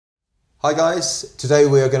Hi guys, today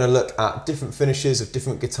we are going to look at different finishes of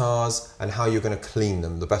different guitars and how you're going to clean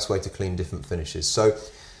them, the best way to clean different finishes. So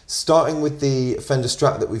starting with the Fender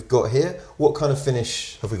Strat that we've got here, what kind of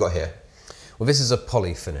finish have we got here? Well, this is a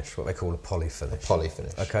poly finish, what they call a poly finish. A poly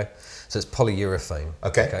finish. Okay, so it's polyurethane.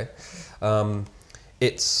 Okay.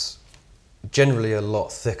 It's generally a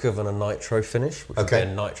lot thicker than a nitro finish, which would be a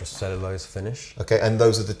nitrocellulose finish. Okay, and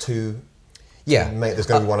those are the two? Yeah. There's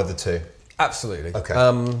going to be one of the two? Absolutely.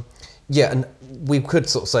 Okay. Yeah, and we could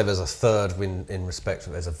sort of say there's a third in respect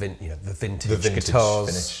of there's the vintage guitars.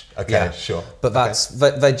 Finish. Okay, yeah. Sure. But that's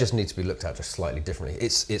they just need to be looked at just slightly differently.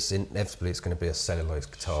 It's inevitably it's going to be a cellulose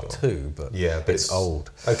guitar too, but yeah, but it's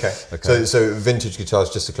old. Okay. So vintage guitars,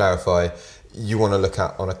 just to clarify, you want to look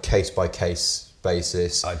at on a case by case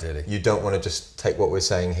basis. Ideally. You don't want to just take what we're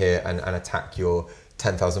saying here and attack your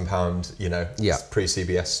 £10,000,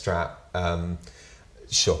 pre-CBS Strat.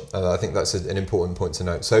 Sure, I think that's an important point to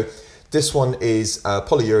note. So this one is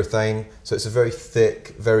polyurethane, so it's a very thick,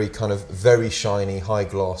 very shiny, high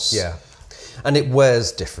gloss. Yeah, and it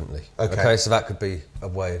wears differently. Okay. So that could be a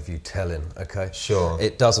way of you telling. Okay. Sure.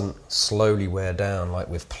 It doesn't slowly wear down like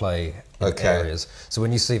with play in areas. So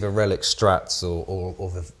when you see the relic Strats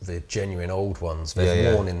or the genuine old ones,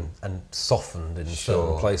 they're worn in and softened in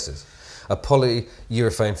certain places. A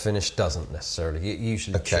polyurethane finish doesn't necessarily. It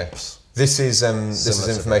usually chips. This is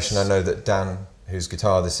information I know that Dan, whose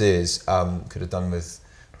guitar this is, could have done with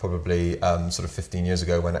probably sort of 15 years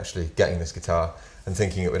ago when actually getting this guitar and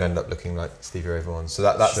thinking it would end up looking like Stevie Ray Vaughan's. So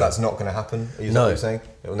that's not going to happen. Are you know what you're saying?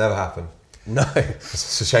 It will never happen. No.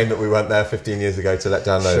 It's a shame that we weren't there 15 years ago to let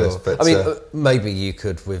Dan know this. But I mean, maybe you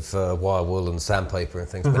could with wire wool and sandpaper and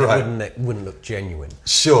things, but it wouldn't look genuine.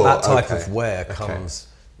 Sure. That type of wear comes...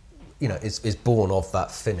 is born of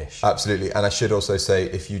that finish. Absolutely, and I should also say,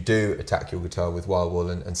 if you do attack your guitar with wire wool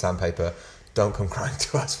and sandpaper, don't come crying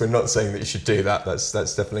to us. We're not saying that you should do that. That's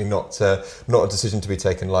definitely not a decision to be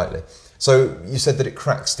taken lightly. So you said that it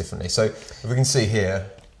cracks differently. So if we can see here,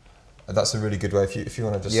 that's a really good way. If you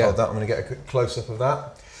want to just hold that, I'm going to get a quick close up of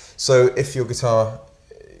that. So if your guitar,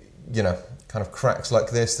 kind of cracks like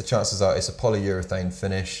this, the chances are it's a polyurethane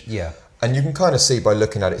finish. Yeah. And you can kind of see by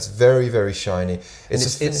looking at it, it's very, very shiny.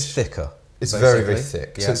 It's thicker. It's very, very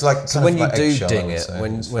thick. Yeah. So it's like when you do ding it,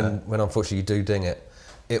 when unfortunately you do ding it,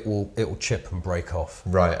 it will chip and break off.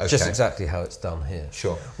 Right. Okay. Just exactly how it's done here.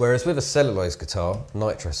 Sure. Whereas with a cellulose guitar,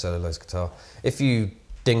 nitrocellulose guitar, if you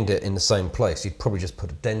dinged it in the same place, you'd probably just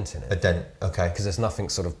put a dent in it. A dent, okay. Because there's nothing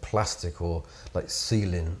sort of plastic or like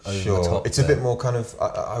sealing over the top. It's a bit more kind of,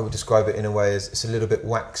 I would describe it in a way as it's a little bit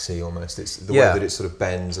waxy almost. It's the way that it sort of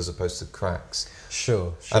bends as opposed to cracks.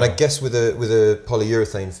 Sure. And I guess with a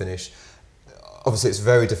polyurethane finish, obviously it's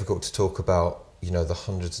very difficult to talk about, the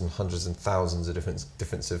hundreds and hundreds and thousands of different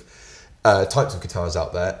types of guitars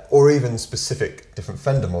out there, or even specific different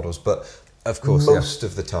Fender models, but of course, most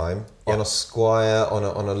of the time, on a Squire, on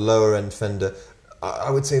a lower end Fender, I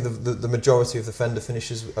would say the majority of the Fender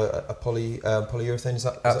finishes are polyurethane. Is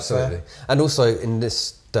that absolutely? Fair? And also in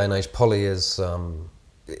this day and age, poly is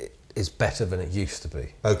better than it used to be.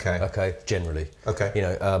 Okay. Okay. Generally. Okay.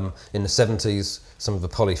 In the 70s, some of the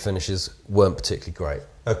poly finishes weren't particularly great.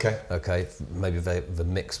 Okay. Okay. Maybe the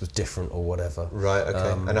mix was different or whatever. Right.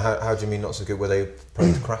 Okay. And how do you mean not so good? Were they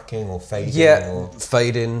prone to cracking or fading? Yeah, or?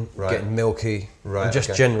 Fading, getting milky, and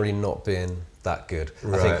just generally not being that good.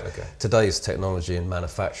 Right. I think today's technology and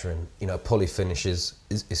manufacturing, poly finishes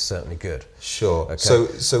is certainly good. Sure. Okay.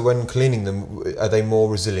 So when cleaning them, are they more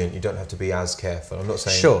resilient? You don't have to be as careful. I'm not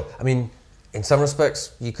saying. Sure. I mean, in some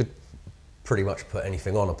respects, you could pretty much put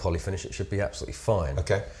anything on a poly finish. It should be absolutely fine.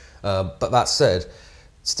 Okay. But that said,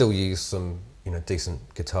 still use some decent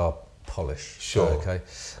guitar polish. Sure. Okay.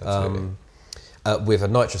 With a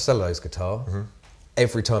nitrocellulose guitar,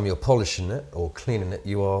 every time you're polishing it or cleaning it,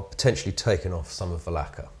 you are potentially taking off some of the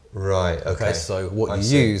lacquer. Right. Okay. So what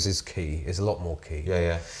you use is key. Is a lot more key.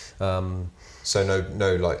 Yeah. So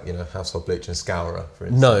no like household bleach and scourer, for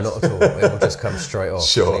instance. No, not at all. It will just come straight off.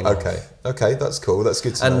 Sure. Okay. Okay. That's cool. That's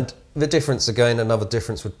good to know. And the difference again, another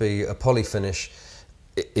difference would be a poly finish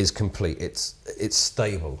is complete. It's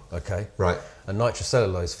stable. Okay. Right. A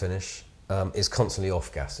nitrocellulose finish is constantly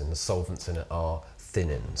off-gassing. The solvents in it are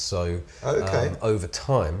thinning. So over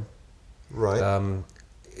time,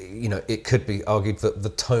 it could be argued that the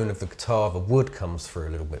tone of the guitar, the wood comes through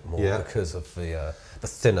a little bit more because of the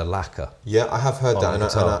thinner lacquer. Yeah, I have heard that,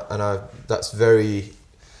 and that's very.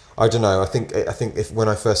 I don't know. I think if when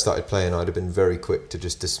I first started playing, I'd have been very quick to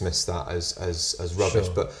just dismiss that as rubbish.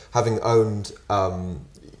 Sure. But having owned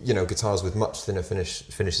guitars with much thinner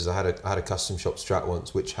finishes, I had a custom shop Strat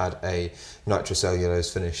once which had a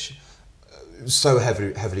nitrocellulose finish so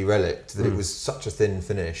heavily relicked that it was such a thin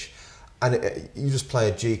finish. And you just play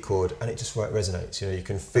a G chord and it just resonates. You know, you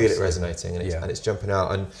can feel it resonating and it's jumping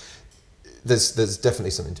out. And there's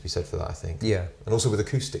definitely something to be said for that, I think. Yeah. And also with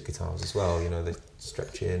acoustic guitars as well. You know, they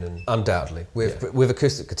stretch in and undoubtedly with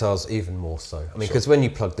acoustic guitars even more so. I mean, because when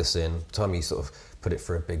you plug this in, the time you sort of put it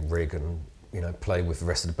through a big rig and play with the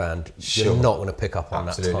rest of the band, you're not going to pick up on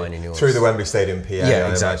that tiny nuance. Through the Wembley Stadium PA. Yeah,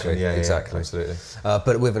 exactly. Exactly. Absolutely.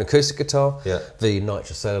 But with an acoustic guitar, the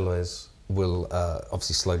nitrocellulose will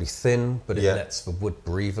obviously slowly thin, but it lets the wood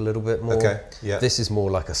breathe a little bit more. Okay. Yeah. This is more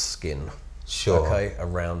like a skin. Sure. Okay,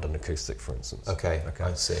 around an acoustic, for instance. Okay.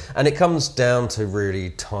 I see. And it comes down to really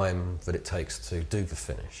time that it takes to do the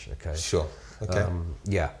finish. Okay. Sure. Okay.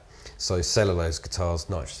 So cellulose guitars,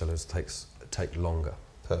 nitrocellulose take longer.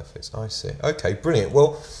 Perfect. I see. Okay. Brilliant.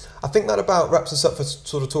 Well, I think that about wraps us up for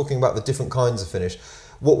sort of talking about the different kinds of finish.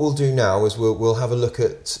 What we'll do now is we'll have a look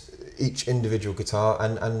at each individual guitar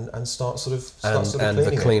and start sort of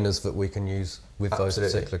the cleaners that we can use with those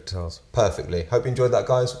particular guitars. Perfectly. Hope you enjoyed that,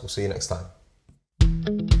 guys. We'll see you next time.